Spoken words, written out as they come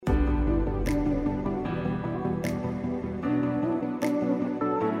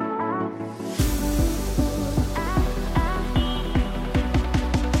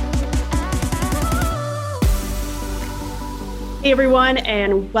Hey everyone,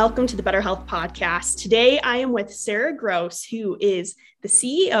 and welcome to the Better Health Podcast. Today I am with Sarah Gross, who is the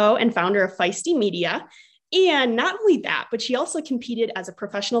CEO and founder of Feisty Media. And not only that, but she also competed as a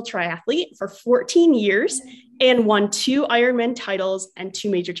professional triathlete for 14 years and won 2 Ironman titles and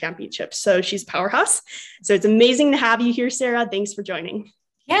 2 major championships. So she's a powerhouse. So it's amazing to have you here, Sarah. Thanks for joining.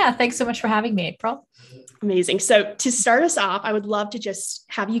 Yeah, thanks so much for having me, April. Amazing. So to start us off, I would love to just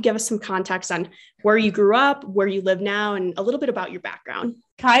have you give us some context on where you grew up, where you live now, and a little bit about your background.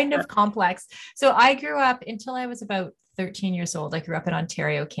 Kind of complex. So I grew up until I was about 13 years old. I grew up in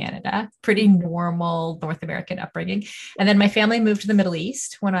Ontario, Canada, pretty normal North American upbringing. And then my family moved to the Middle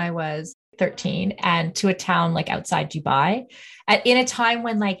East when I was 13 and to a town like outside Dubai in a time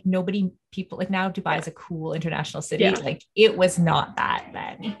when people like now Dubai is a cool international city. Yeah. Like it was not that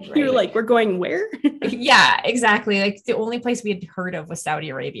then. Right? You're like, we're going where? Yeah, exactly. Like the only place we had heard of was Saudi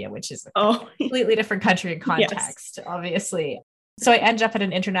Arabia, which is a completely different country and context, yes. Obviously. So I ended up at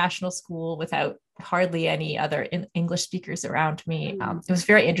an international school without hardly any other English speakers around me. It was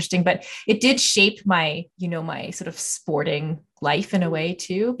very interesting, but it did shape my sort of sporting life in a way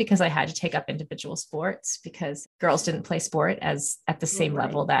too, because I had to take up individual sports because girls didn't play sport at the same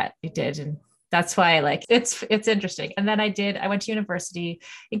level that it did. And that's why it's interesting. And then I went to university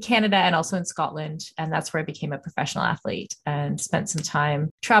in Canada and also in Scotland. And that's where I became a professional athlete and spent some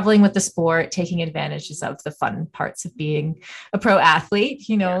time traveling with the sport, taking advantages of the fun parts of being a pro athlete,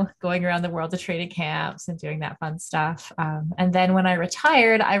 going around the world to training camps and doing that fun stuff. And then when I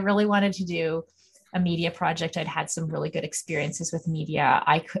retired, I really wanted to do a media project. I'd had some really good experiences with media.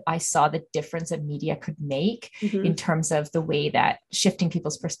 I saw the difference that media could make in terms of the way that shifting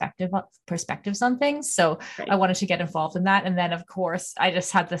people's perspectives on things. So I wanted to get involved in that. And then of course I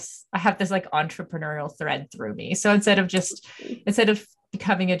have this like entrepreneurial thread through me. So instead of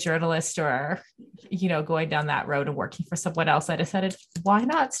becoming a journalist or, going down that road and working for someone else, I decided, why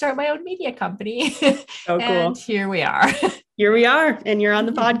not start my own media company? Oh, cool. And here we are. Here we are, and you're on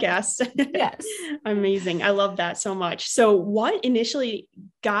the podcast. Yes. Amazing. I love that so much. So what initially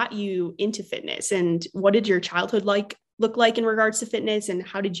got you into fitness, and what did your childhood look like in regards to fitness, and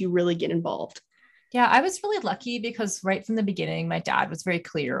how did you really get involved? Yeah, I was really lucky because right from the beginning, my dad was very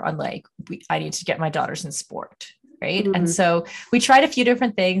clear on I need to get my daughters in sport. Right. Mm-hmm. And so we tried a few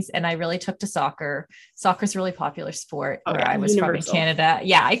different things and I really took to soccer. Soccer is a really popular sport where I was universal. From in Canada.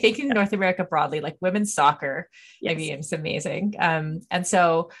 Yeah. I think in North America broadly, like women's soccer, yes. I mean, it's amazing. And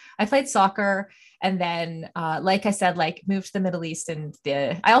so I played soccer and then, like I said, moved to the Middle East and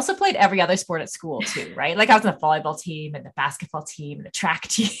I also played every other sport at school too, right? Like I was in the volleyball team and the basketball team and the track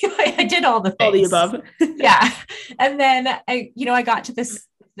team. I did all the things. All the above. Yeah. And then I got to this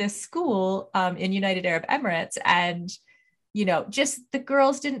school in United Arab Emirates and, just the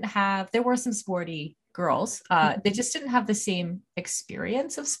girls there were some sporty girls. They just didn't have the same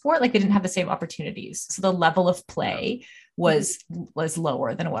experience of sport. Like they didn't have the same opportunities. So the level of play was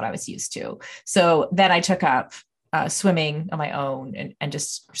lower than what I was used to. So then I took up swimming on my own and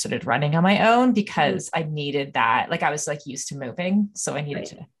just started running on my own because I needed that. Like I was used to moving. So I needed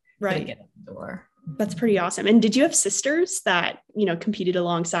to get in the door. That's pretty awesome. And did you have sisters that, competed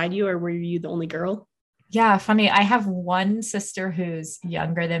alongside you, or were you the only girl? Yeah, funny. I have one sister who's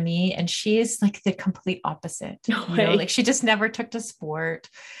younger than me and she's like the complete opposite. No way. She just never took to sport.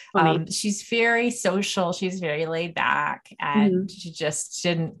 She's very social. She's very laid back and she just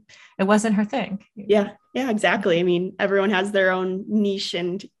it wasn't her thing. Yeah, exactly. I mean, everyone has their own niche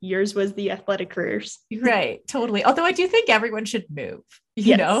and yours was the athletic careers. Right. Totally. Although I do think everyone should move,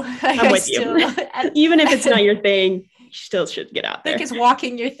 I'm with you. Even if it's not your thing, you still should get out there. Is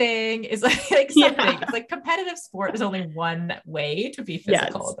walking your thing is something. It's like competitive sport is only one way to be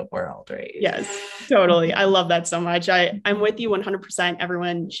physical in the world, right? Yes, totally. I love that so much. I'm with you 100%.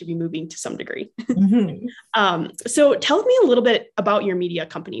 Everyone should be moving to some degree. So tell me a little bit about your media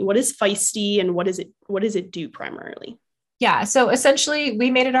company. What is Feisty and what does it do primarily? Yeah. So essentially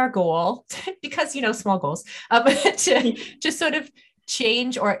we made it our goal because, small goals, to sort of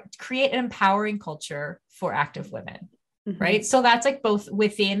change or create an empowering culture for active women. Right. So that's both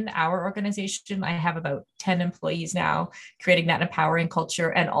within our organization. I have about 10 employees now creating that empowering culture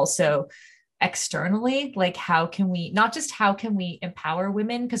and also externally, how can we empower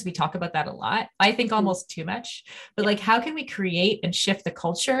women? Because we talk about that a lot, I think almost too much, but how can we create and shift the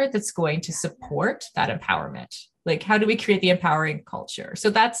culture that's going to support that empowerment? Like, how do we create the empowering culture? So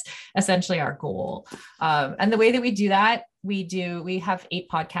that's essentially our goal. And the way that we do that, we have 8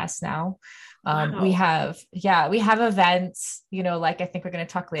 podcasts now. Wow. We have events, like I think we're going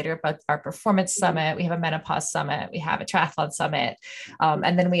to talk later about our performance summit. We have a menopause summit. We have a triathlon summit.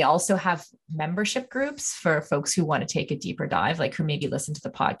 And then we also have membership groups for folks who want to take a deeper dive, like who maybe listen to the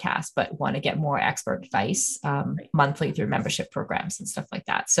podcast, but want to get more expert advice monthly through membership programs and stuff like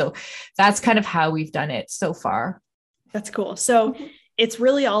that. So that's kind of how we've done it so far. That's cool. So it's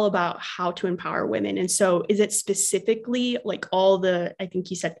really all about how to empower women. And so is it specifically like I think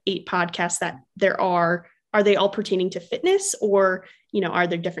you said 8 podcasts that there are they all pertaining to fitness, or, are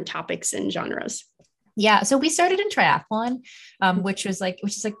there different topics and genres? Yeah. So we started in triathlon, which is like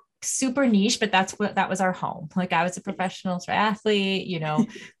super niche, but that was our home. Like, I was a professional triathlete,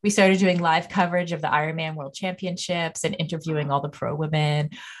 we started doing live coverage of the Ironman World Championships and interviewing all the pro women.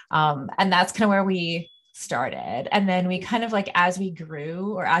 And that's kind of where we started. And then we kind of like, as we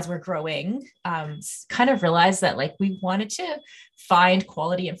grew, or as we're growing, kind of realized that like we wanted to find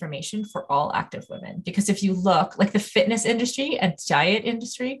quality information for all active women, because if you look, like, the fitness industry and diet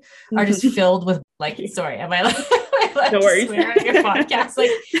industry are just filled with like, sorry, am I like, no worries. Swear on your podcast?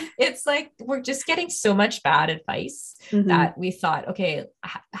 Like, it's like, we're just getting so much bad advice that we thought, okay,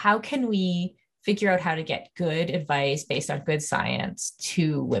 how can we figure out how to get good advice based on good science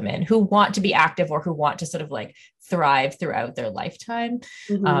to women who want to be active, or who want to sort of like thrive throughout their lifetime,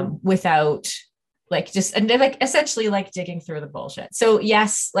 without like just, and like essentially like digging through the bullshit. So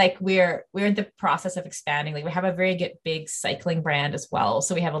yes, like we're in the process of expanding. Like, we have a very big cycling brand as well.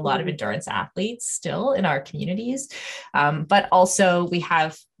 So we have a lot of endurance athletes still in our communities. But also we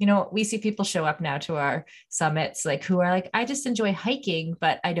have, we see people show up now to our summits, like, who are like, I just enjoy hiking,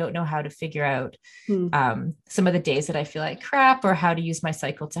 but I don't know how to figure out some of the days that I feel like crap, or how to use my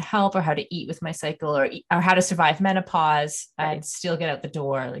cycle to help, or how to eat with my cycle, or how to survive menopause and still get out the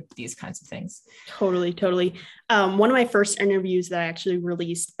door, like these kinds of things. Totally. One of my first interviews that I actually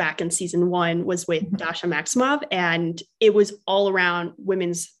released back in season 1 was with Dasha Maximov, and it was all around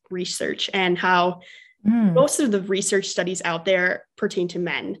women's research and how most of the research studies out there pertain to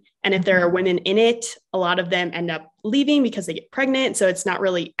men. And if there are women in it, a lot of them end up leaving because they get pregnant. So it's not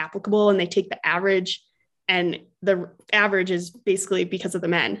really applicable, and they take the average, and the average is basically because of the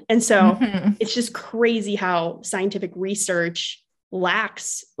men. And so it's just crazy how scientific research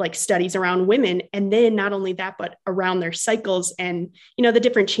lacks like studies around women. And then not only that, but around their cycles and, the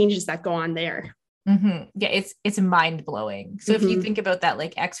different changes that go on there. Yeah, it's mind blowing. So if you think about that,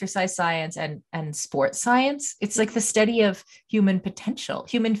 like exercise science and sports science, it's like the study of human potential,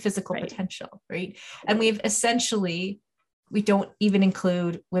 human physical potential, right? And we don't even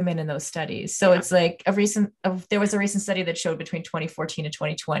include women in those studies. So it's like there was a recent study that showed between 2014 and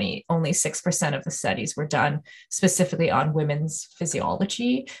 2020, only 6% of the studies were done specifically on women's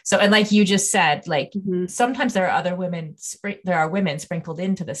physiology. So, and like you just said, like sometimes there are women sprinkled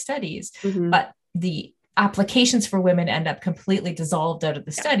into the studies, but the applications for women end up completely dissolved out of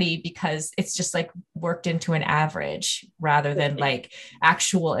the study because it's just like worked into an average rather than like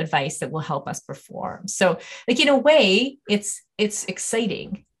actual advice that will help us perform. So like, in a way, it's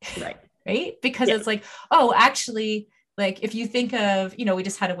exciting, right? Because it's like, oh, actually, like if you think of, we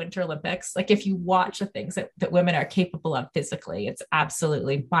just had a Winter Olympics, like if you watch the things that women are capable of physically, it's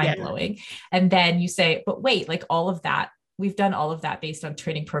absolutely mind blowing. And then you say, but wait, like all of that, we've done all of that based on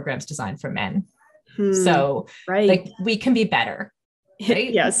training programs designed for men. So like we can be better.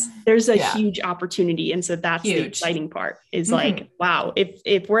 Right? Yes, there's a huge opportunity. And so that's the exciting part is like, wow,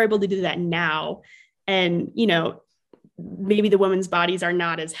 if we're able to do that now, and, maybe the women's bodies are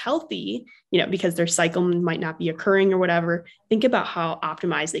not as healthy, because their cycle might not be occurring or whatever, think about how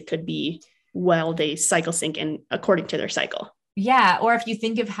optimized they could be while they cycle sync and according to their cycle. Yeah. Or if you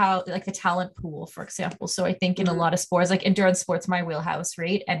think of how like the talent pool, for example. So I think in a lot of sports, like endurance sports, my wheelhouse,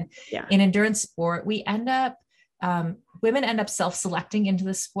 right? And in endurance sport, women end up self-selecting into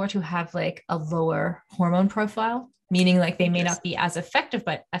the sport who have like a lower hormone profile, meaning like they may not be as effective,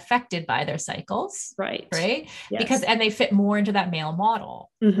 but affected by their cycles. Right. Yes. Because, and they fit more into that male model.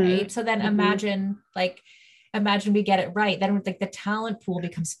 Right. So then imagine we get it right. Then like the talent pool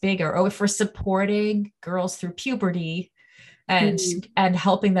becomes bigger. Or if we're supporting girls through puberty, and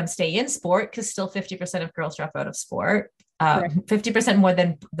helping them stay in sport, because still 50% of girls drop out of sport, 50% more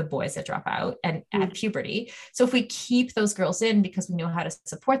than the boys that drop out and at puberty. So if we keep those girls in because we know how to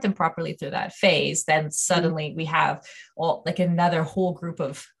support them properly through that phase, then suddenly we have like another whole group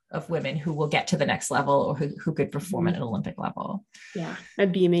of women who will get to the next level, or who could perform at an Olympic level. Yeah,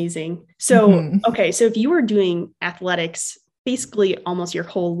 that'd be amazing. So, okay. So if you were doing athletics basically almost your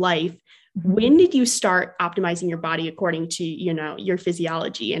whole life, When did you start optimizing your body according to, your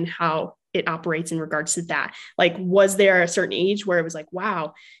physiology and how it operates in regards to that? Like, was there a certain age where it was like,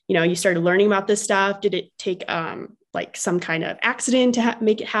 wow, you started learning about this stuff? Did it take like some kind of accident to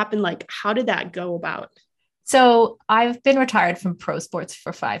make it happen? Like, how did that go about? So I've been retired from pro sports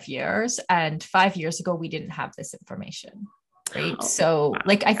for 5 years, and 5 years ago, we didn't have this information. Right. Oh, so wow.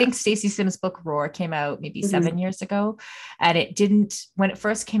 like, I think Stacy Sims' book Roar came out maybe 7 years ago, and when it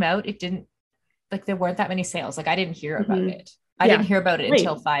first came out, it didn't, like, there weren't that many sales. Like, I didn't hear about it. I didn't hear about it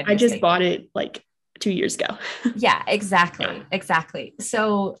until 5 years I just bought it like 2 years ago. Yeah, exactly. Exactly.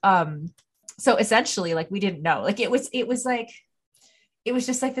 So, so essentially, like, we didn't know, like, it was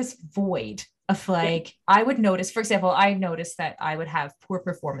just like this void of like, I would notice, for example, I noticed that I would have poor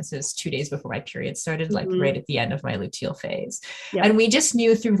performances 2 days before my period started, like right at the end of my luteal phase. Yeah. And we just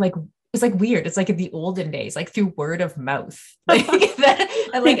knew through, like, it's like weird. It's like in the olden days, like through word of mouth, like that,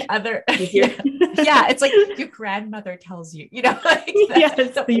 and like other, yeah, it's like your grandmother tells you, like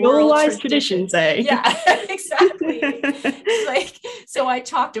the old wise tradition say. Yeah, exactly. Like, so I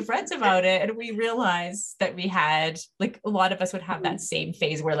talked to friends about it, and we realized that we had, like, a lot of us would have that same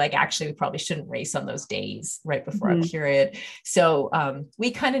phase where, like, actually we probably shouldn't race on those days right before our period. So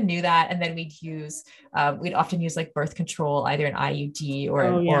we kind of knew that, and then we'd often use like birth control, either an IUD or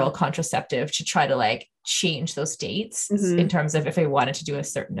an oral contraceptive, to try to like change those dates in terms of if we wanted to do a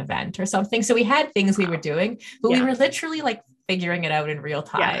certain event or something. So we had things we were doing, but we were literally like figuring it out in real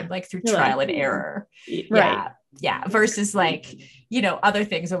time, like through trial and error. Right. Yeah. Versus like, other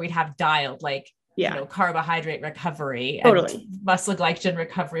things where we'd have dialed, like, carbohydrate recovery and muscle glycogen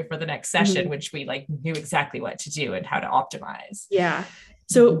recovery for the next session, which we like knew exactly what to do and how to optimize. Yeah.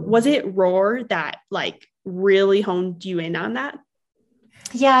 So was it Roar that like really honed you in on that?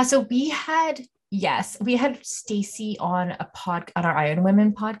 Yeah. So we had Stacy on on our Iron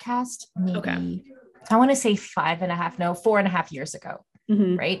Women podcast, maybe, I want to say 4.5 years ago.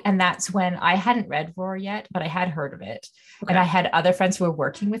 Right. And that's when I hadn't read Roar yet, but I had heard of it. And I had other friends who were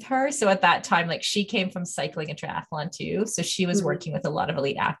working with her. So at that time, like, she came from cycling and triathlon too. So she was working with a lot of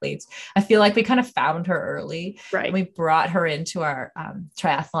elite athletes. I feel like we kind of found her early. Right. And we brought her into our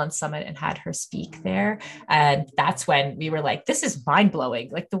triathlon summit and had her speak there. And that's when we were like, this is mind blowing.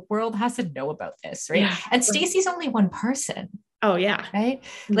 Like, the world has to know about this. Right. Yeah. And Stacy's only one person. Oh yeah. Right.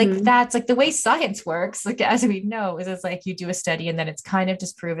 Like, that's like the way science works. Like, as we know, is it's like you do a study and then it's kind of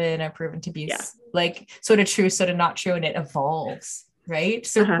disproven or proven to be like sort of true, sort of not true. And it evolves. Right.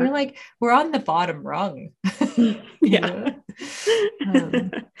 So we're on the bottom rung. Yeah.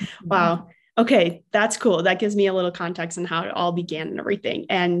 Wow. Okay. That's cool. That gives me a little context on how it all began and everything.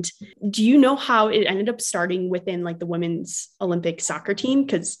 And do you know how it ended up starting within like the women's Olympic soccer team?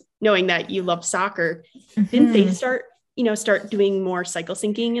 Because knowing that you love soccer, didn't they start doing more cycle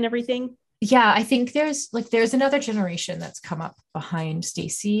syncing and everything? Yeah, I think there's another generation that's come up behind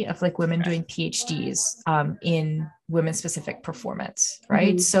Stacy of like women doing PhDs in women specific performance.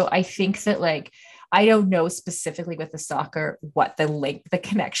 Right. So I think that, like, I don't know specifically with the soccer what the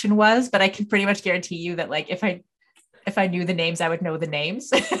connection was, but I can pretty much guarantee you that, like, if I knew the names, I would know the names.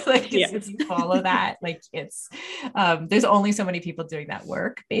 Like, if you follow that, like, it's, there's only so many people doing that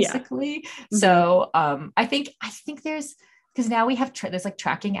work, basically. Yeah. So I think there's, because now we have, there's like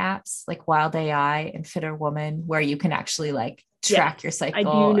tracking apps like Wild AI and Fitter Woman, where you can actually like track your cycle.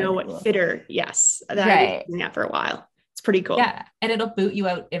 I do know what Fitter, yes. That I've been doing that for a while. It's pretty cool. Yeah. And it'll boot you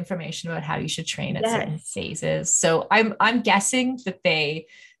out information about how you should train at certain phases. So I'm guessing that they,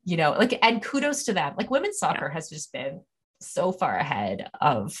 like, and kudos to them. Like, women's soccer has just been so far ahead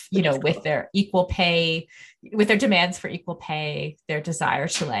of, with their equal pay, with their demands for equal pay, their desire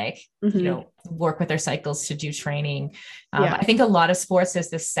to like, work with their cycles to do training. I think a lot of sports, there's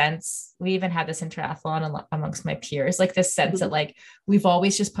this sense, we even had this in triathlon amongst my peers, like this sense that like, we've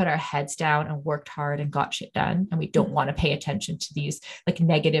always just put our heads down and worked hard and got shit done. And we don't want to pay attention to these like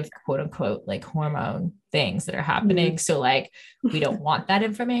negative, quote unquote, like hormone things that are happening. So like, we don't want that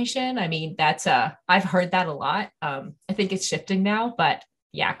information. I mean, I've heard that a lot. I think it's shifting now, but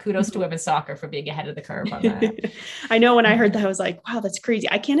yeah, kudos to women's soccer for being ahead of the curve on that. I know when I heard that, I was like, wow, that's crazy.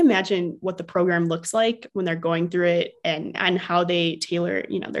 I can't imagine what the program looks like when they're going through it and how they tailor,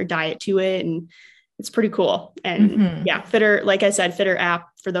 their diet to it. And it's pretty cool. And Fitter, like I said, Fitter app,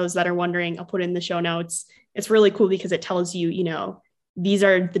 for those that are wondering, I'll put it in the show notes. It's really cool because it tells you, these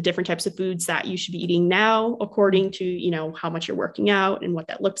are the different types of foods that you should be eating now, according to, how much you're working out and what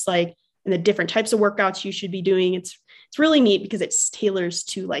that looks like, and the different types of workouts you should be doing. It's really neat because it tailors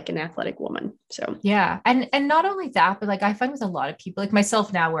to like an athletic woman. So yeah. And not only that, but like, I find with a lot of people like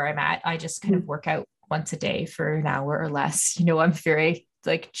myself now where I'm at, I just kind of work out once a day for an hour or less. I'm very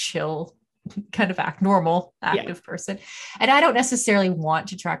like chill kind of normal, active person. And I don't necessarily want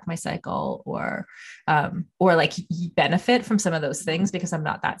to track my cycle or like benefit from some of those things because I'm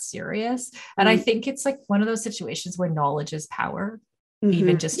not that serious. And I think it's like one of those situations where knowledge is power.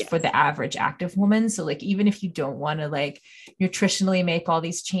 Even just for the average active woman. So like, even if you don't want to like nutritionally make all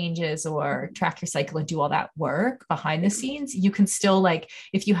these changes or track your cycle and do all that work behind the scenes, you can still like,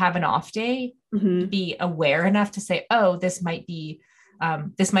 if you have an off day, be aware enough to say, oh, this might be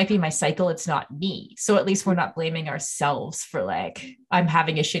my cycle. It's not me. So at least we're not blaming ourselves for like, I'm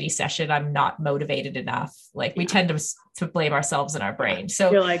having a shitty session. I'm not motivated enough. Like we tend to blame ourselves in our brain.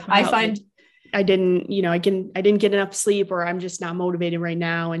 So you're like, wow, I find I didn't get enough sleep, or I'm just not motivated right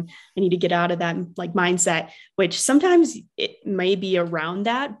now. And I need to get out of that like mindset, which sometimes it may be around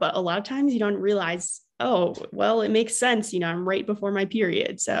that, but a lot of times you don't realize, oh, well, it makes sense. I'm right before my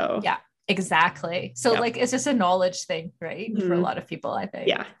period. So yeah, exactly. So like, it's just a knowledge thing, right? For a lot of people, I think.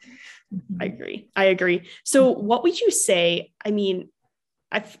 Yeah, I agree. So what would you say? I mean,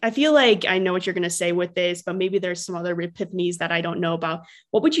 I feel like I know what you're going to say with this, but maybe there's some other epiphanies that I don't know about.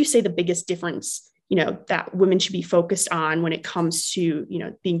 What would you say the biggest difference, that women should be focused on when it comes to,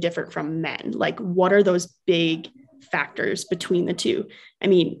 being different from men? Like, what are those big factors between the two? I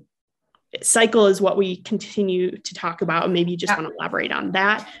mean, cycle is what we continue to talk about. And maybe you just want to elaborate on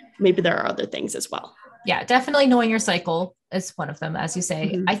that. Maybe there are other things as well. Yeah, definitely knowing your cycle is one of them, as you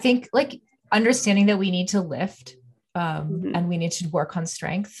say. I think like understanding that we need to lift and we need to work on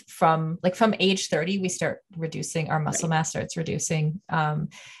strength from age 30, we start reducing our muscle mass starts reducing.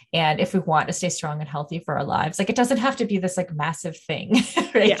 And if we want to stay strong and healthy for our lives, like it doesn't have to be this like massive thing,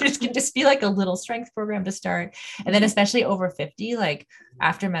 right? Yeah. It can just be like a little strength program to start. And then especially over 50, like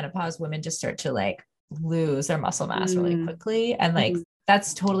after menopause, women just start to like lose their muscle mass really quickly. And like,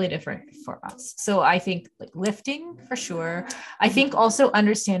 that's totally different for us. So I think like lifting for sure. I think also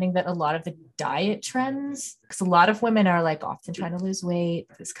understanding that a lot of the diet trends, because a lot of women are like often trying to lose weight,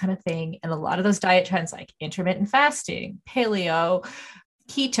 this kind of thing. And a lot of those diet trends like intermittent fasting, paleo,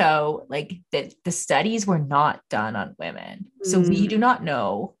 keto, like the studies were not done on women. So we do not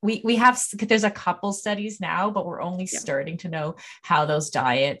know. We have, there's a couple studies now, but we're only starting to know how those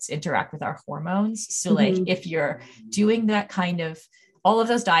diets interact with our hormones. So like if you're doing that kind of, all of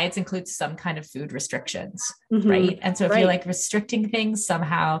those diets include some kind of food restrictions, right? And so if you're like restricting things,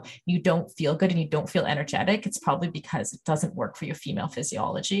 somehow you don't feel good and you don't feel energetic, it's probably because it doesn't work for your female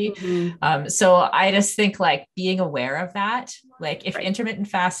physiology. So I just think like being aware of that, like if intermittent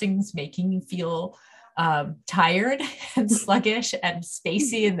fasting is making you feel tired and sluggish and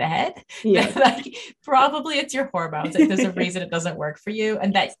spacey in the head, then like probably it's your hormones. Like, there's a reason it doesn't work for you,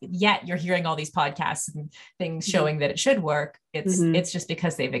 and that yet you're hearing all these podcasts and things showing that it should work. It's just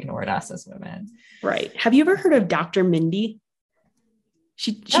because they've ignored us as women. Right. Have you ever heard of Dr. Mindy?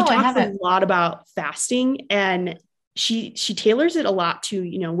 She talks a lot about fasting, and she tailors it a lot to,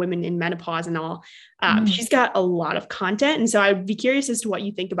 women in menopause and all. She's got a lot of content. And so I'd be curious as to what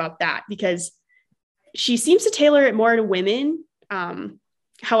you think about that, because she seems to tailor it more to women.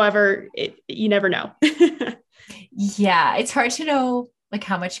 However, you never know. Yeah, it's hard to know like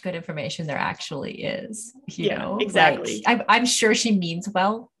how much good information there actually is. You know, exactly. Like, I'm sure she means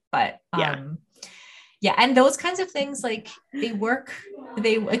well, but yeah, and those kinds of things, like they work.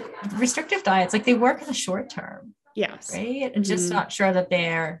 They like restrictive diets, like they work in the short term. Yes, right. I'm just not sure that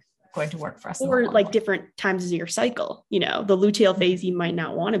they're going to work for us. Or like different times of your cycle. The luteal phase, you might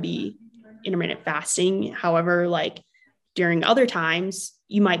not want to be intermittent fasting. However, like during other times,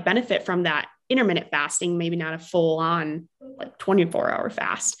 you might benefit from that intermittent fasting, maybe not a full on like 24-hour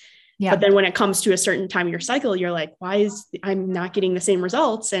fast. Yeah. But then when it comes to a certain time of your cycle, you're like, why is I'm not getting the same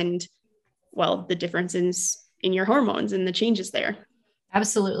results? And well, the difference is in your hormones and the changes there.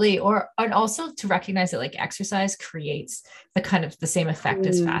 Absolutely. And also to recognize that like exercise creates the kind of the same effect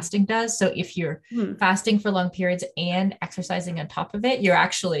as fasting does. So if you're fasting for long periods and exercising on top of it, you're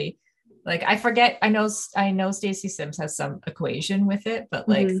actually like, I know Stacy Sims has some equation with it, but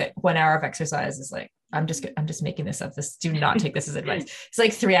like that 1 hour of exercise is like, I'm just making this up. Do not take this as advice. It's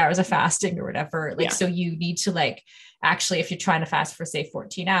like 3 hours of fasting or whatever. Like, so you need to like, actually, if you're trying to fast for say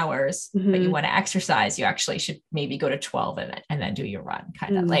 14 hours, but you want to exercise, you actually should maybe go to 12 and then do your run,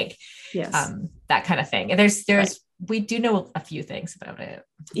 kind of like, that kind of thing. And we do know a few things about it.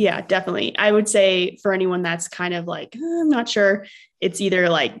 Yeah, definitely. I would say for anyone that's kind of like, I'm not sure, it's either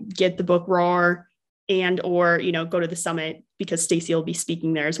like get the book Roar or, go to the summit, because Stacy will be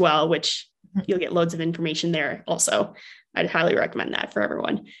speaking there as well, which you'll get loads of information there. Also, I'd highly recommend that for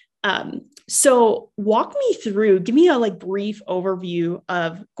everyone. So walk me through, give me a like brief overview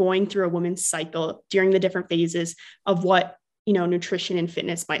of going through a woman's cycle during the different phases of what nutrition and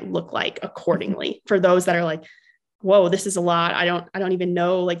fitness might look like accordingly for those that are like, whoa, this is a lot. I don't even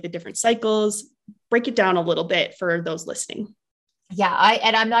know like the different cycles. Break it down a little bit for those listening. Yeah,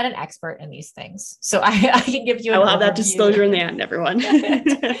 I'm not an expert in these things, so I can give you. I will have that disclosure in the end, everyone,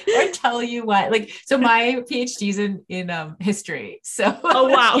 or tell you what. Like, so my PhD's in history. So, oh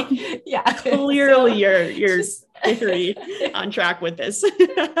wow, yeah, clearly you're very on track with this.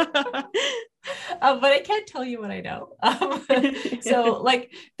 But I can't tell you what I know. So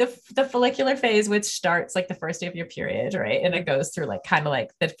like the follicular phase, which starts like the first day of your period, right? And it goes through like kind of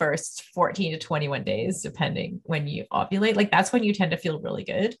like the first 14 to 21 days, depending when you ovulate, like that's when you tend to feel really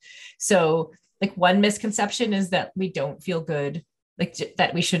good. So like one misconception is that we don't feel good, like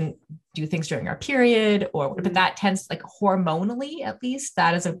that we shouldn't do things during our period but that tends like hormonally, at least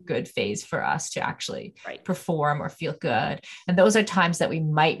that is a good phase for us to actually perform or feel good. And those are times that we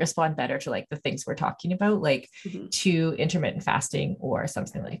might respond better to like the things we're talking about, like to intermittent fasting or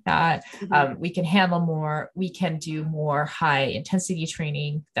something like that. We can handle more, we can do more high intensity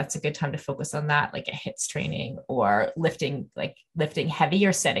training. That's a good time to focus on that, like a HIIT training or lifting heavy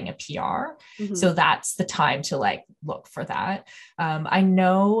or setting a PR. So that's the time to like look for that. I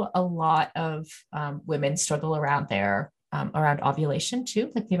know a lot of women struggle around around ovulation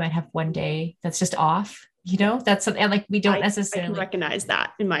too. Like they might have one day that's just off, that's something, and like we don't necessarily I can recognize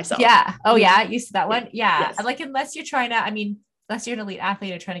that in myself. Yeah. Oh yeah. You see that one. Yeah. Yes. And like, unless you're unless you're an elite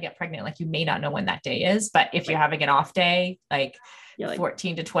athlete or trying to get pregnant, like you may not know when that day is, but if you're having an off day, like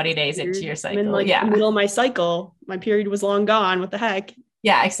 14 to 20 days into your cycle. I'm in the middle of my cycle, my period was long gone. What the heck?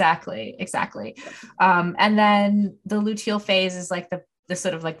 Yeah, exactly. And then the luteal phase is like the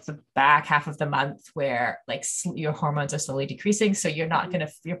sort of like the back half of the month where like your hormones are slowly decreasing. So you're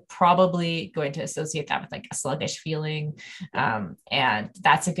probably going to associate that with like a sluggish feeling. And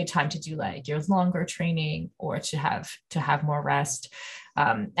that's a good time to do like your longer training or to have more rest.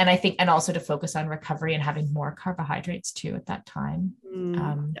 And I think, and also to focus on recovery and having more carbohydrates too at that time.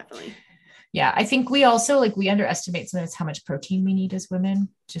 Definitely. Yeah. I think we also we underestimate sometimes how much protein we need as women,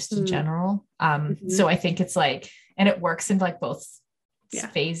 just in general. So I think it's like, and it works in like both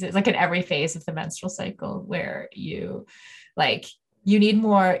phases, like in every phase of the menstrual cycle, where you need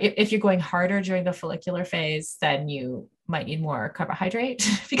more. If you're going harder during the follicular phase, then you might need more carbohydrate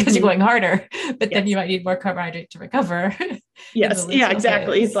because you're going harder, but then you might need more carbohydrate to recover. Yes. Yeah,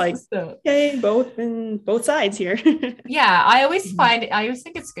 exactly. Phase. It's like, okay, both sides here. Yeah. I always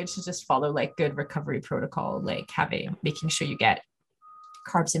think it's good to just follow like good recovery protocol, like making sure you get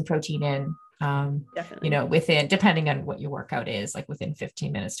carbs and protein in, within, depending on what your workout is, like within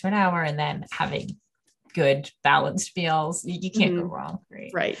 15 minutes to an hour, and then having good balanced meals. You can't go wrong.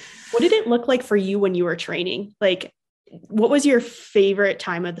 Right. What did it look like for you when you were training? Like, what was your favorite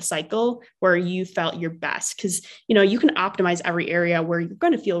time of the cycle where you felt your best? Because, you can optimize every area where you're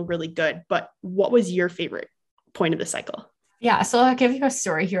going to feel really good, but what was your favorite point of the cycle? Yeah. So I'll give you a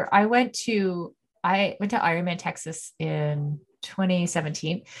story here. I went to Ironman Texas in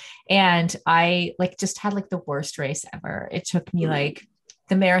 2017, and I just had like the worst race ever. It took me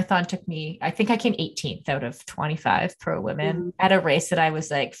the marathon took me, I think I came 18th out of 25 pro women at a race that I was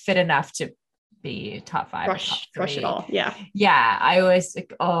like fit enough to be top 5, crush it all. Yeah. I was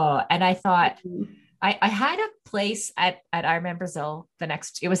like, and I thought I had a place at Ironman Brazil the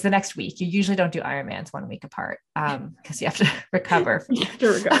next week. You usually don't do Ironmans 1 week apart because you have to recover.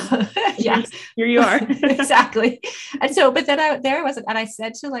 Yes, here you are. Exactly. And so, but then there I was, and I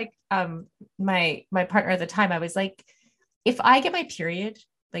said to my partner at the time, I was like, if I get my period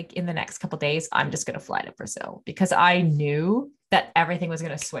in the next couple of days, I'm just going to fly to Brazil, because I knew that everything was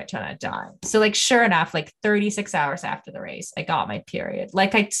going to switch on a dime. So sure enough, 36 hours after the race, I got my period.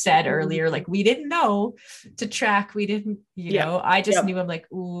 Like I said earlier, we didn't know to track. We didn't, I just knew. I'm like,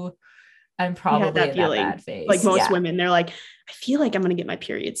 ooh, I'm probably in that bad phase. Like most women, they're like, I feel like I'm going to get my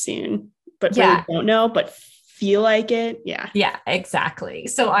period soon, but really don't know, but feel like it. Yeah. Yeah, exactly.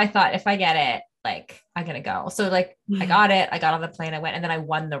 So I thought, if I get it, I'm going to go. So I got it. I got on the plane. I went, and then I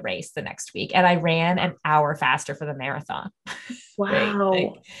won the race the next week, and I ran an hour faster for the marathon. Wow.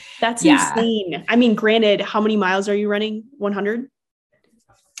 Right? That's insane. I mean, granted, how many miles are you running? 100?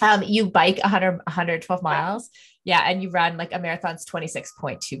 You bike 112 miles. Yeah. And you run a marathon's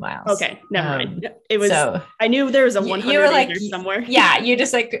 26.2 miles. Okay. Never mind. It was, I knew there was a 100 you were there somewhere. Yeah. You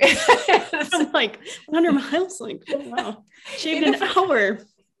just I'm 100 miles. Oh, wow. Shaved an hour.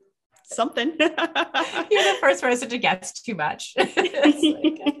 Something. You're the first person to guess too much. I'm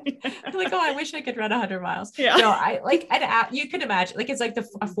I wish I could run 100 miles. Yeah. No, you can imagine, it's a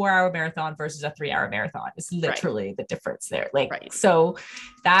 4-hour marathon versus a 3-hour marathon. It's literally the difference there. So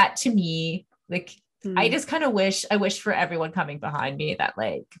that to me, I just kind of I wish for everyone coming behind me that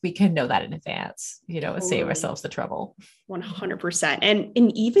like we can know that in advance, and save ourselves the trouble. 100%. And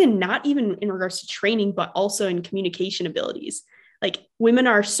even not even in regards to training, but also in communication abilities. Like women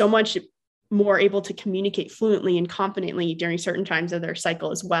are so much more able to communicate fluently and confidently during certain times of their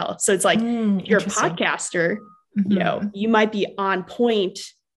cycle as well. So it's like, if you're a podcaster, you might be on point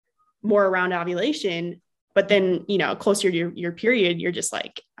more around ovulation, but then, closer to your period, you're just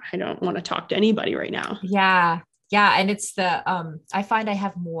like, I don't want to talk to anybody right now. Yeah. Yeah. And it's I find I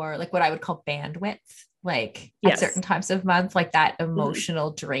have more like what I would call bandwidth, like at certain times of month, like that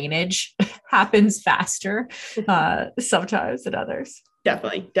emotional drainage happens faster sometimes than others.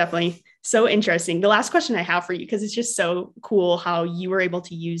 Definitely. So interesting. The last question I have for you, because it's just so cool how you were able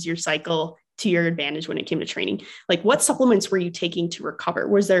to use your cycle to your advantage when it came to training. Like what supplements were you taking to recover?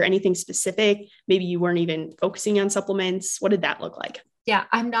 Was there anything specific? Maybe you weren't even focusing on supplements. What did that look like? Yeah,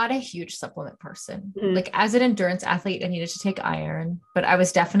 I'm not a huge supplement person. Like as an endurance athlete, I needed to take iron, but I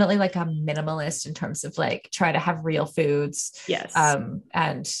was definitely like a minimalist in terms of like try to have real foods. Yes.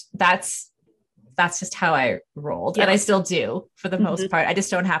 And that's just how I rolled. And I still do for the most part. I just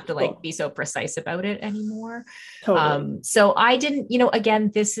don't have to like be so precise about it anymore. Totally. So I didn't,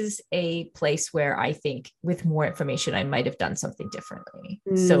 again, this is a place where I think with more information, I might've done something differently.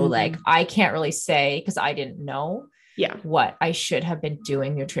 So like, I can't really say, because I didn't know what I should have been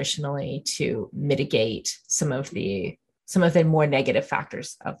doing nutritionally to mitigate some of the more negative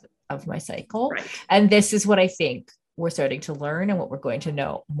factors of my cycle. Right. And this is what I think we're starting to learn and what we're going to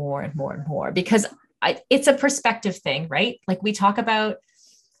know more and more and more, because it's a perspective thing, right? Like we talk about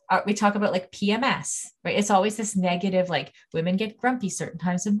like PMS, right? It's always this negative, like women get grumpy certain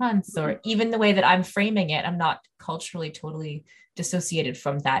times of months, or even the way that I'm framing it, I'm not culturally totally dissociated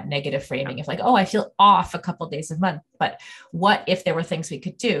from that negative framing of like, oh, I feel off a couple of days a month. But what if there were things we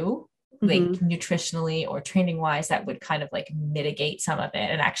could do like nutritionally or training wise that would kind of like mitigate some of it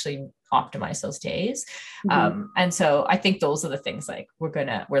and actually optimize those days. And so I think those are the things like we're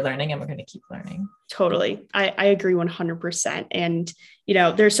learning and we're going to keep learning. Totally. I agree 100%. And,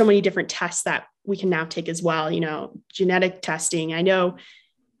 there's so many different tests that we can now take as well, genetic testing. I know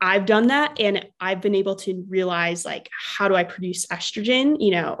I've done that and I've been able to realize like, how do I produce estrogen,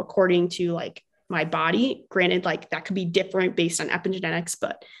 according to like my body. Granted, like that could be different based on epigenetics,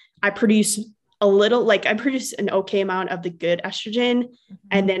 but I produce an okay amount of the good estrogen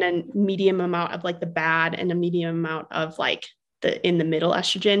and then a medium amount of like the bad and a medium amount of like in the middle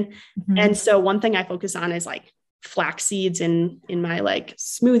estrogen. And so one thing I focus on is like flax seeds in my like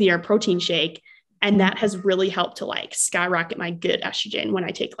smoothie or protein shake. And that has really helped to like skyrocket my good estrogen when I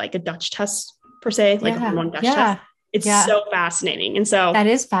take like a Dutch test per se, like a hormone Dutch test. It's so fascinating. And so that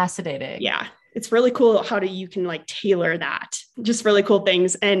is fascinating. Yeah. It's really cool how you can like tailor that, just really cool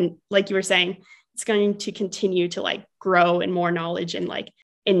things. And like you were saying, it's going to continue to like grow and more knowledge and like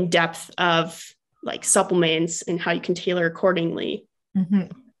in depth of like supplements and how you can tailor accordingly.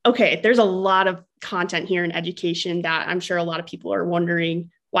 Okay. There's a lot of content here in education that I'm sure a lot of people are wondering,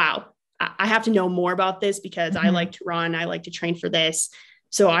 wow, I have to know more about this because I like to run, I like to train for this.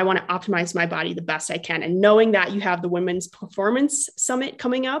 So I want to optimize my body the best I can. And knowing that you have the Women's Performance Summit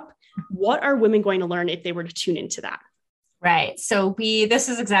coming up, what are women going to learn if they were to tune into that? Right. So this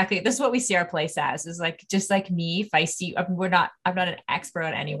is what we see our place as, is like, just like me, feisty. I'm not an expert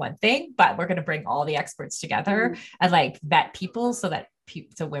on any one thing, but we're going to bring all the experts together and like vet people so that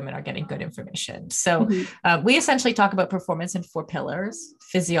so women are getting good information. So we essentially talk about performance in 4 pillars: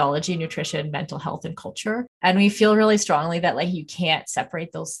 physiology, nutrition, mental health, and culture. And we feel really strongly that like you can't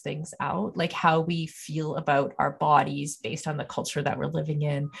separate those things out, like how we feel about our bodies based on the culture that we're living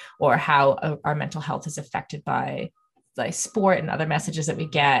in, or how our mental health is affected by like sport and other messages that we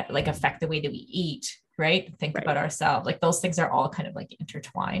get, like affect the way that we eat, right? Think about ourselves. Like those things are all kind of like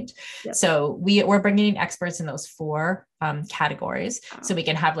intertwined. Yep. So we're bringing in experts in those 4 categories. Wow. So we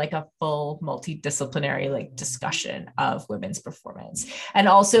can have like a full multidisciplinary like discussion of women's performance. And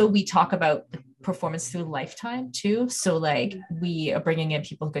also we talk about performance through lifetime too. So like we are bringing in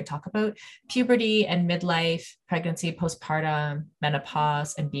people who can talk about puberty and midlife, pregnancy, postpartum,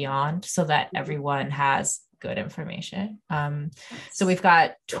 menopause, and beyond, so that everyone has good information. So we've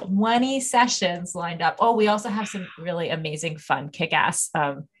got 20 sessions lined up. Oh, we also have some really amazing, fun, kick-ass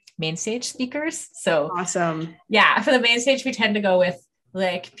main stage speakers. So awesome. Yeah. For the main stage, we tend to go with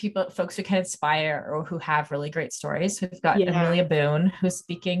like folks who can inspire or who have really great stories. We've got Amelia Boone who's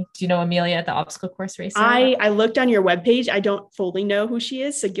speaking. Do you know Amelia, the obstacle course racer? I looked on your webpage. I don't fully know who she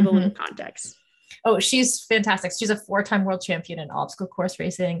is. So give a little context. Oh, she's fantastic. She's a 4-time world champion in obstacle course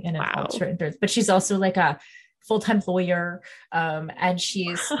racing and in ultra endurance, but she's also like full-time lawyer. And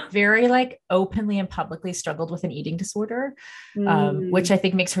she's very like openly and publicly struggled with an eating disorder, which I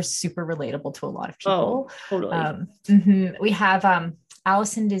think makes her super relatable to a lot of people. Oh, totally. We have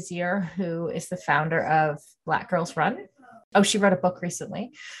Alison Desir, who is the founder of Black Girls Run. Oh, she wrote a book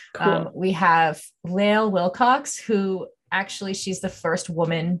recently. Cool. We have Lael Wilcox, who actually she's the first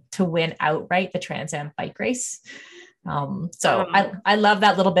woman to win outright the Trans Am bike race. I love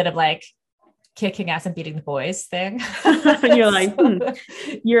that little bit of like kicking ass and beating the boys thing. You're like,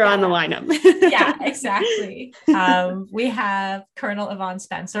 you're on the lineup. Yeah, exactly. We have Colonel Yvonne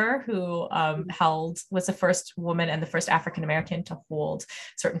Spencer, who was the first woman and the first African-American to hold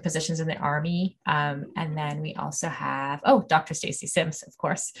certain positions in the Army. And then we also have, Dr. Stacy Sims, of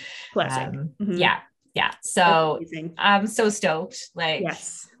course. Classic. Yeah. So I'm so stoked. Like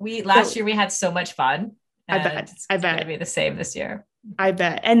last year we had so much fun. I bet. It's going to be the same this year. I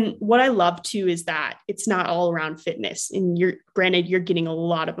bet. And what I love too is that it's not all around fitness. And you're getting a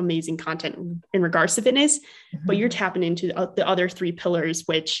lot of amazing content in regards to fitness, but you're tapping into the other 3 pillars,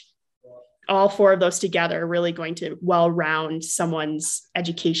 which all 4 of those together are really going to round someone's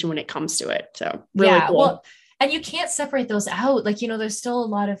education when it comes to it. So really cool. Well, and you can't separate those out. Like, there's still a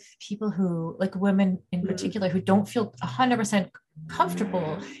lot of people who, like women in particular, who don't feel 100%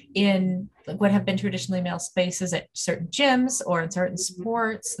 comfortable in what have been traditionally male spaces at certain gyms or in certain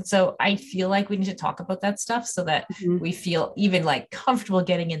sports. And so I feel like we need to talk about that stuff so that we feel even like comfortable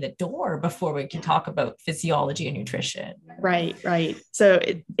getting in the door before we can talk about physiology and nutrition. Right. So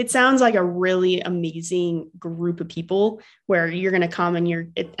it sounds like a really amazing group of people where you're going to come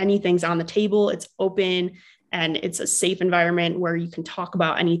and anything's on the table, it's open. And it's a safe environment where you can talk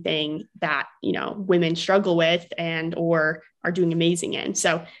about anything that, women struggle with or are doing amazing in.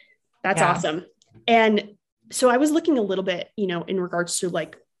 So that's awesome. And so I was looking a little bit, in regards to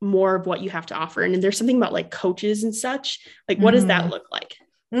like more of what you have to offer. And there's something about like coaches and such, like, what does that look like?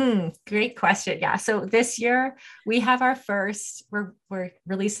 Great question. Yeah. So this year we have we're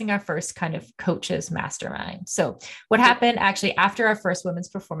releasing our first kind of coaches mastermind. So what happened actually after our first Women's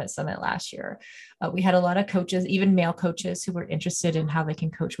Performance Summit last year, we had a lot of coaches, even male coaches, who were interested in how they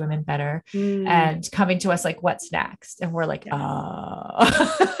can coach women better and coming to us like, what's next? And we're like,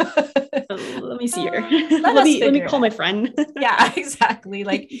 let me see here. Let me call my friend. Yeah, exactly.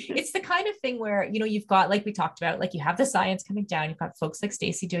 Like it's the kind of thing where, you've got, like we talked about, like you have the science coming down, you've got folks like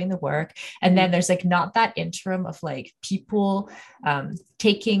Stacy doing the work. And then there's like not that interim of like people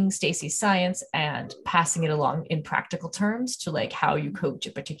taking Stacy's science and passing it along in practical terms to like how you coach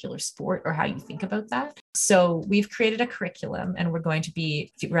a particular sport or how you think about that. So we've created a curriculum and we're going to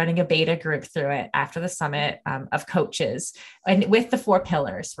be running a beta group through it after the summit of coaches and with the 4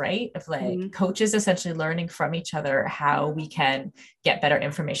 pillars, right? Of like coaches essentially learning from each other how we can get better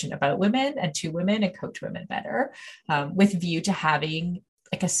information about women and to women and coach women better, with view to having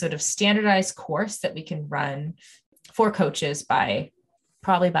like a sort of standardized course that we can run for coaches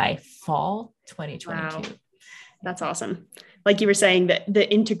probably by fall 2022. Wow. That's awesome. Like you were saying, that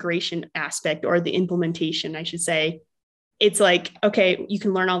the integration aspect or the implementation, I should say, it's like, okay, you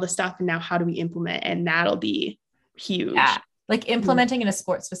can learn all this stuff and now how do we implement? And that'll be huge. Yeah. Like implementing in a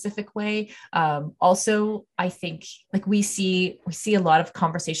sport specific way. Also, I think like we see a lot of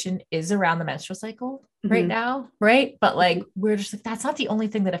conversation is around the menstrual cycle right now. Right. But like, we're just like, that's not the only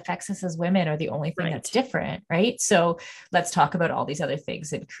thing that affects us as women or the only thing that's different. Right. So let's talk about all these other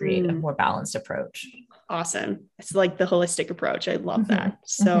things and create a more balanced approach. Awesome. It's like the holistic approach. I love that.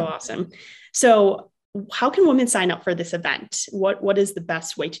 So awesome. So how can women sign up for this event? What is the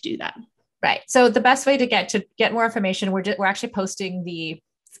best way to do that? Right. So the best way to get more information, we're actually posting the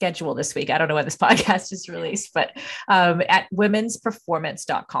schedule this week. I don't know when this podcast is released, but at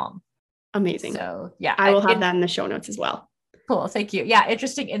womensperformance.com. Amazing. So yeah, I will have that in the show notes as well. Cool. Thank you. Yeah.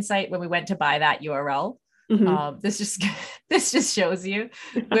 Interesting insight when we went to buy that URL. This just shows you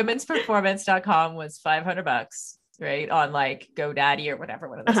womensperformance.com was $500, right? On like GoDaddy or whatever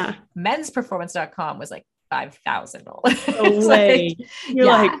one of those. Mensperformance.com was like $5,000. No way. You're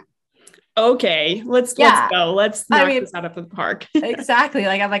like, okay, let's go. Let's knock this out of the park. Exactly.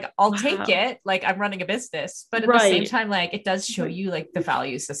 Like, I'm like, I'll take it. Like, I'm running a business, but at the same time, like, it does show you like the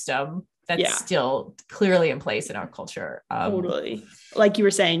value system that's still clearly in place in our culture. Totally. Like you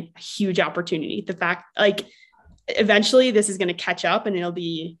were saying, huge opportunity. The fact, like, eventually this is going to catch up and it'll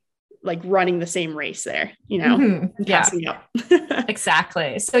be like running the same race there, passing up.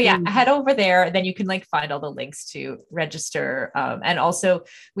 Exactly. So head over there. Then you can like find all the links to register. And also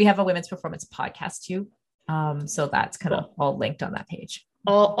we have a women's performance podcast too. So that's kind of all linked on that page.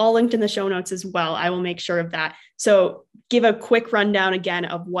 all linked in the show notes as well. I will make sure of that. So give a quick rundown again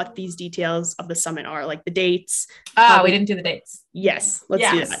of what these details of the summit are, like the dates. We didn't do the dates. Yes,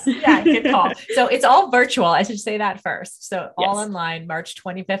 let's do that. Yeah, good call. So it's all virtual. I should say that first. So all online, March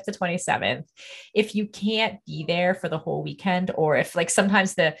 25th to 27th. If you can't be there for the whole weekend, or if like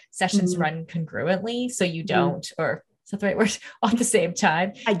sometimes the sessions run congruently, so you don't, or is that the right word? At the same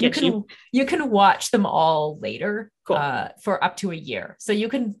time, I get you. You can watch them all later. Cool. For up to a year. So you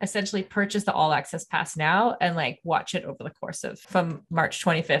can essentially purchase the all access pass now and like watch it over the course of from March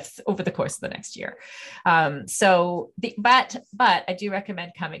 25th over the course of the next year. But I do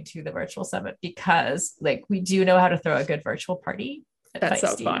recommend coming to the virtual summit because like we do know how to throw a good virtual party. That's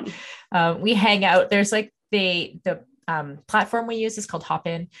Feisty. So fun. We hang out. There's like the platform we use is called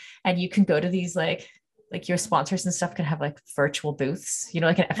Hopin, and you can go to these like your sponsors and stuff can have like virtual booths,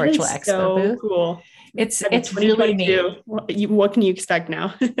 like a virtual expo booth. Cool. It's really neat. What can you expect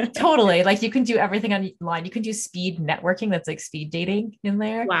now? Totally. Like you can do everything online. You can do speed networking. That's like speed dating in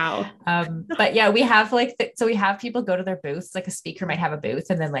there. Wow. But yeah, we have so we have people go to their booths, like a speaker might have a booth.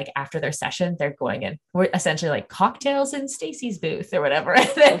 And then like after their session, they're going in, we're essentially like cocktails in Stacy's booth or whatever. And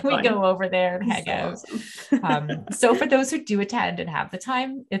then we go over there and hang out. Awesome. So for those who do attend and have the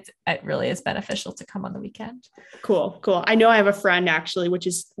time, it really is beneficial to come on the weekend. Cool. I know I have a friend actually, which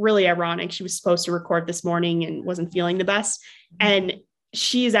is really ironic. She was supposed to record this morning and wasn't feeling the best. And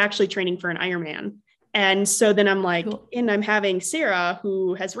she's actually training for an Ironman. And so then I'm like, and I'm having Sarah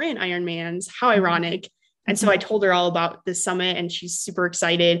who has ran Ironmans. How ironic. And so I told her all about this summit and she's super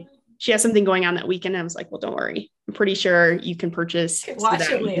excited. She has something going on that weekend. And I was like, well, don't worry. I'm pretty sure you can purchase so that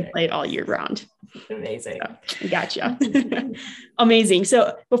you can play it all year round. Amazing. So, gotcha. Amazing.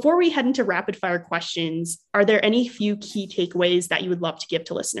 So before we head into rapid fire questions, are there any few key takeaways that you would love to give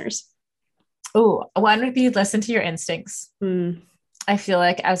to listeners? Oh, one would be listen to your instincts. I feel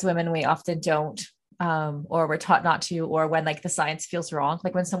like as women, we often don't, or we're taught not to, or when like the science feels wrong,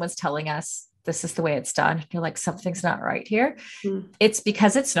 like when someone's telling us this is the way it's done, you're like, something's not right here. It's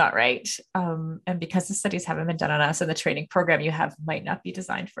because it's not right. And because the studies haven't been done on us and the training program you have might not be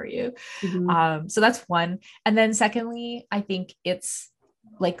designed for you. So that's one. And then secondly, I think it's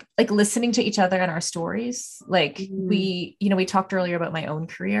like listening to each other and our stories. Like we talked earlier about my own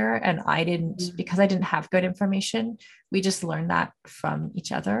career and because I didn't have good information, we just learned that from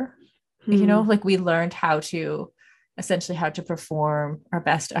each other. Like we learned how to perform our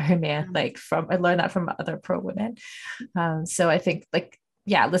best Ironman, I learned that from other pro women. So I think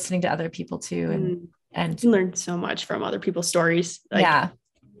listening to other people too, and you learn so much from other people's stories.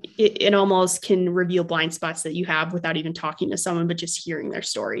 It almost can reveal blind spots that you have without even talking to someone, but just hearing their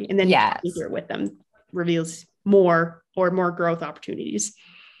story and then talking through it with them reveals more growth opportunities.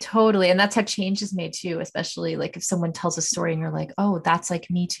 Totally. And that's how change is made too, especially like if someone tells a story and you're like, oh, that's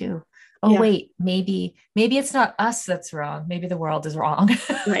like me too. Oh, wait, maybe it's not us that's wrong. Maybe the world is wrong.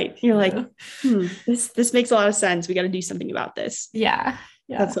 Right. You're like, this makes a lot of sense. We got to do something about this. Yeah.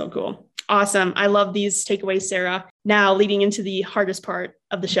 That's so cool. Awesome. I love these takeaways, Sarah. Now leading into the hardest part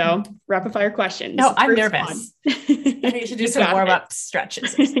of the show, rapid fire questions. No, I'm nervous. I need to do some warm up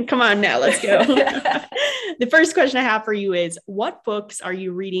stretches. Come on now, let's go. The first question I have for you is, what books are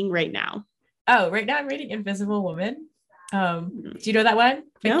you reading right now? Oh, right now I'm reading Invisible Woman. Do you know that one?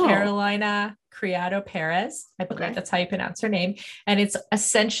 No. Carolina Criado Perez. I believe that's how you pronounce her name. And it's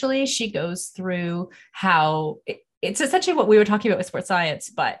essentially, she goes through how it's essentially what we were talking about with sports science,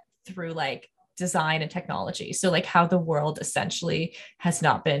 but through like design and technology. So like how the world essentially has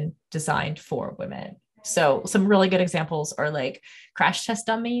not been designed for women. So some really good examples are like crash test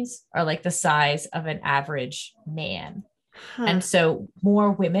dummies are like the size of an average man. And so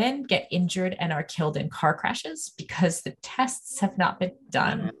more women get injured and are killed in car crashes because the tests have not been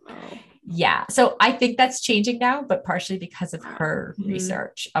done. Yeah. So I think that's changing now, but partially because of her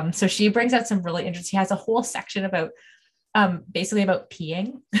research. So she brings out some really interesting, she has a whole section about basically about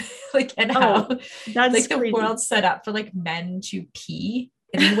peeing, like, and how that's like crazy. The world's set up for like men to pee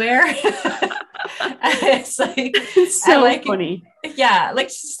anywhere. It's like it's so funny. Yeah, like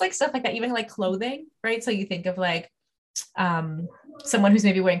just like stuff like that, even like clothing, right? So you think of like someone who's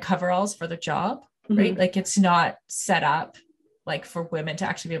maybe wearing coveralls for their job, right? Like it's not set up like for women to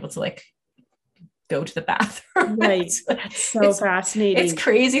actually be able to like go to the bathroom. Right. That's so fascinating. It's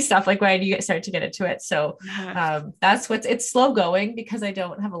crazy stuff. Like when you start to get into it. So it's slow going because I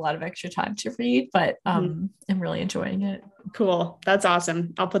don't have a lot of extra time to read, but I'm really enjoying it. Cool. That's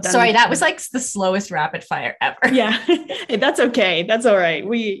awesome. I'll put that. Sorry, that was like the slowest rapid fire ever. Yeah. Hey, that's okay. That's all right.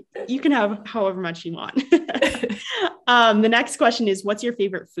 You can have however much you want. The next question is, what's your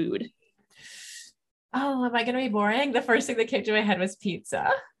favorite food? Oh, am I going to be boring? The first thing that came to my head was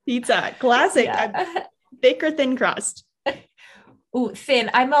pizza. Pizza, classic. Yeah. Thick or thin crust? Ooh, thin.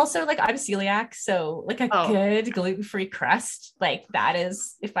 I'm also like, I'm celiac. So like a good gluten-free crust, like that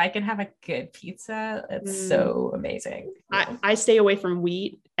is, if I can have a good pizza, it's so amazing. I stay away from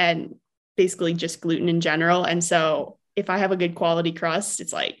wheat and basically just gluten in general. And so if I have a good quality crust,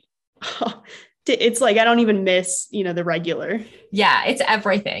 it's like, it's like, I don't even miss, the regular. Yeah. It's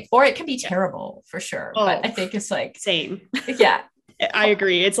everything. Or it can be terrible for sure. But I think it's like, same. Yeah. I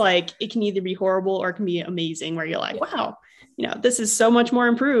agree. It's like, it can either be horrible or it can be amazing where you're like, wow, this is so much more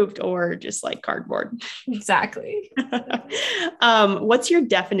improved, or just like cardboard. Exactly. What's your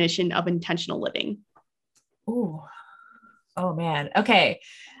definition of intentional living? Oh man. Okay.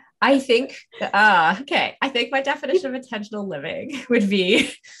 I think my definition of intentional living would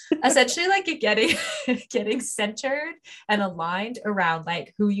be essentially like getting centered and aligned around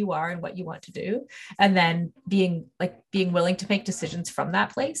like who you are and what you want to do. And then being willing to make decisions from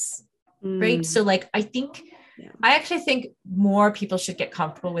that place. Right. So like, I actually think more people should get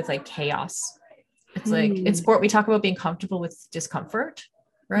comfortable with like chaos. It's like in sport, we talk about being comfortable with discomfort.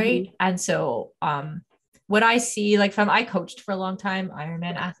 Right. And so, what I see, like I coached for a long time,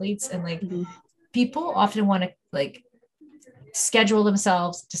 Ironman athletes, and like people often want to like schedule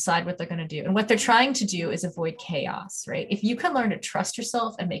themselves, decide what they're going to do. And what they're trying to do is avoid chaos, right? If you can learn to trust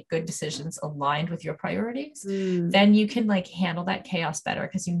yourself and make good decisions aligned with your priorities, then you can like handle that chaos better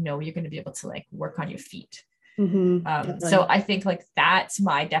because you're going to be able to like work on your feet. So I think like that's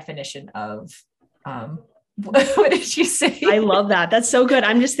my definition of, what did you say? I love that. That's so good.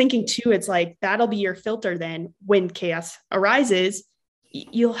 I'm just thinking too, it's like, that'll be your filter then when chaos arises.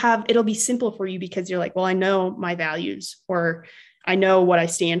 It'll be simple for you because you're like, well, I know my values, or I know what I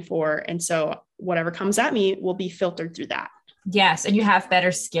stand for. And so whatever comes at me will be filtered through that. Yes. And you have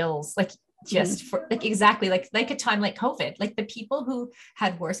better skills, like just for like, exactly like a time like COVID, like the people who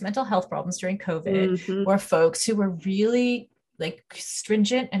had worse mental health problems during COVID were folks who were really like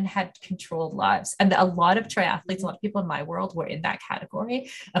stringent and had controlled lives. And a lot of triathletes, a lot of people in my world were in that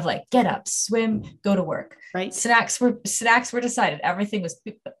category of like, get up, swim, go to work. Right. Snacks were decided. Everything was,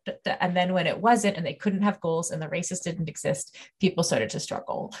 and then when it wasn't, and they couldn't have goals and the races didn't exist, people started to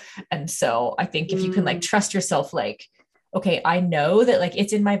struggle. And so I think if you can like trust yourself, like, okay, I know that like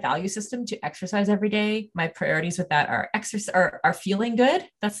it's in my value system to exercise every day. My priorities with that are are feeling good.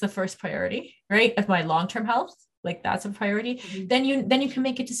 That's the first priority, right? Of my long-term health. Like that's a priority. Then you can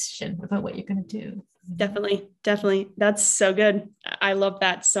make a decision about what you're going to do. Definitely. That's so good. I love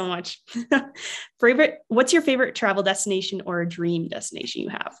that so much. What's your favorite travel destination or a dream destination you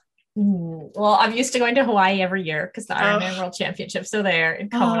have? Well, I'm used to going to Hawaii every year because the Ironman World Championships are there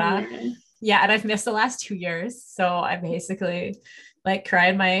in Kona. Yeah. And I've missed the last 2 years. So I basically like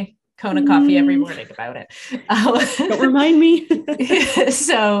cried my Kona coffee every morning about it. Don't remind me.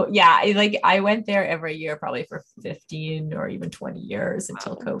 So yeah, I went there every year, probably for 15 or even 20 years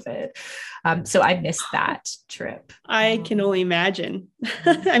until COVID. So I missed that trip. I can only imagine.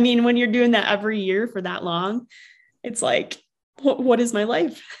 I mean, when you're doing that every year for that long, it's like, what is my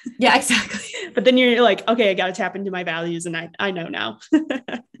life? Yeah, exactly. But then you're like, okay, I got to tap into my values, and I know now.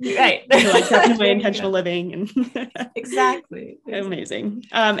 Right. Like tap into my intentional living. And exactly. Amazing.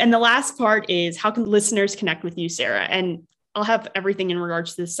 And the last part is, how can listeners connect with you, Sarah? And I'll have everything in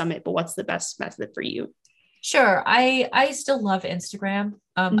regards to the summit, but what's the best method for you? Sure. I still love Instagram.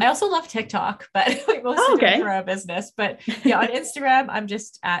 I also love TikTok, but we mostly do it for our business. But yeah, on Instagram, I'm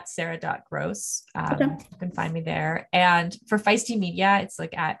just at sarah.gross. You can find me there. And for Feisty Media, it's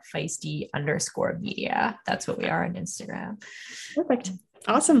like at feisty_media. That's what we are on Instagram. Perfect.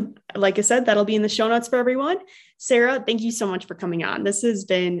 Awesome. Like I said, that'll be in the show notes for everyone. Sarah, thank you so much for coming on. This has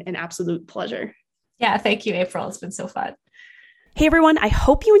been an absolute pleasure. Yeah. Thank you, April. It's been so fun. Hey everyone, I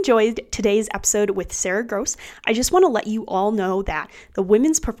hope you enjoyed today's episode with Sarah Gross. I just want to let you all know that the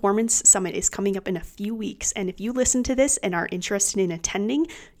Women's Performance Summit is coming up in a few weeks, and if you listen to this and are interested in attending,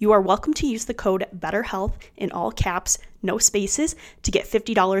 you are welcome to use the code BETTERHEALTH in all caps, no spaces, to get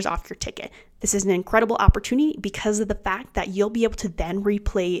 $50 off your ticket. This is an incredible opportunity because of the fact that you'll be able to then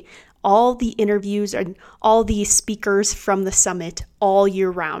replay all the interviews and all the speakers from the summit all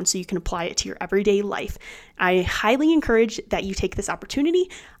year round, so you can apply it to your everyday life. I highly encourage that you take this opportunity.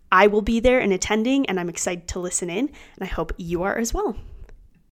 I will be there and attending, and I'm excited to listen in, and I hope you are as well.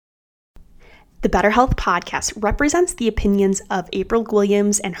 The Better Health Podcast represents the opinions of April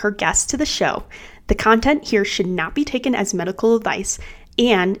Williams and her guests to the show. The content here should not be taken as medical advice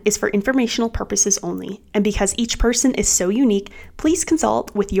and is for informational purposes only. And because each person is so unique, please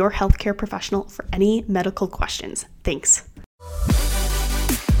consult with your healthcare professional for any medical questions. Thanks.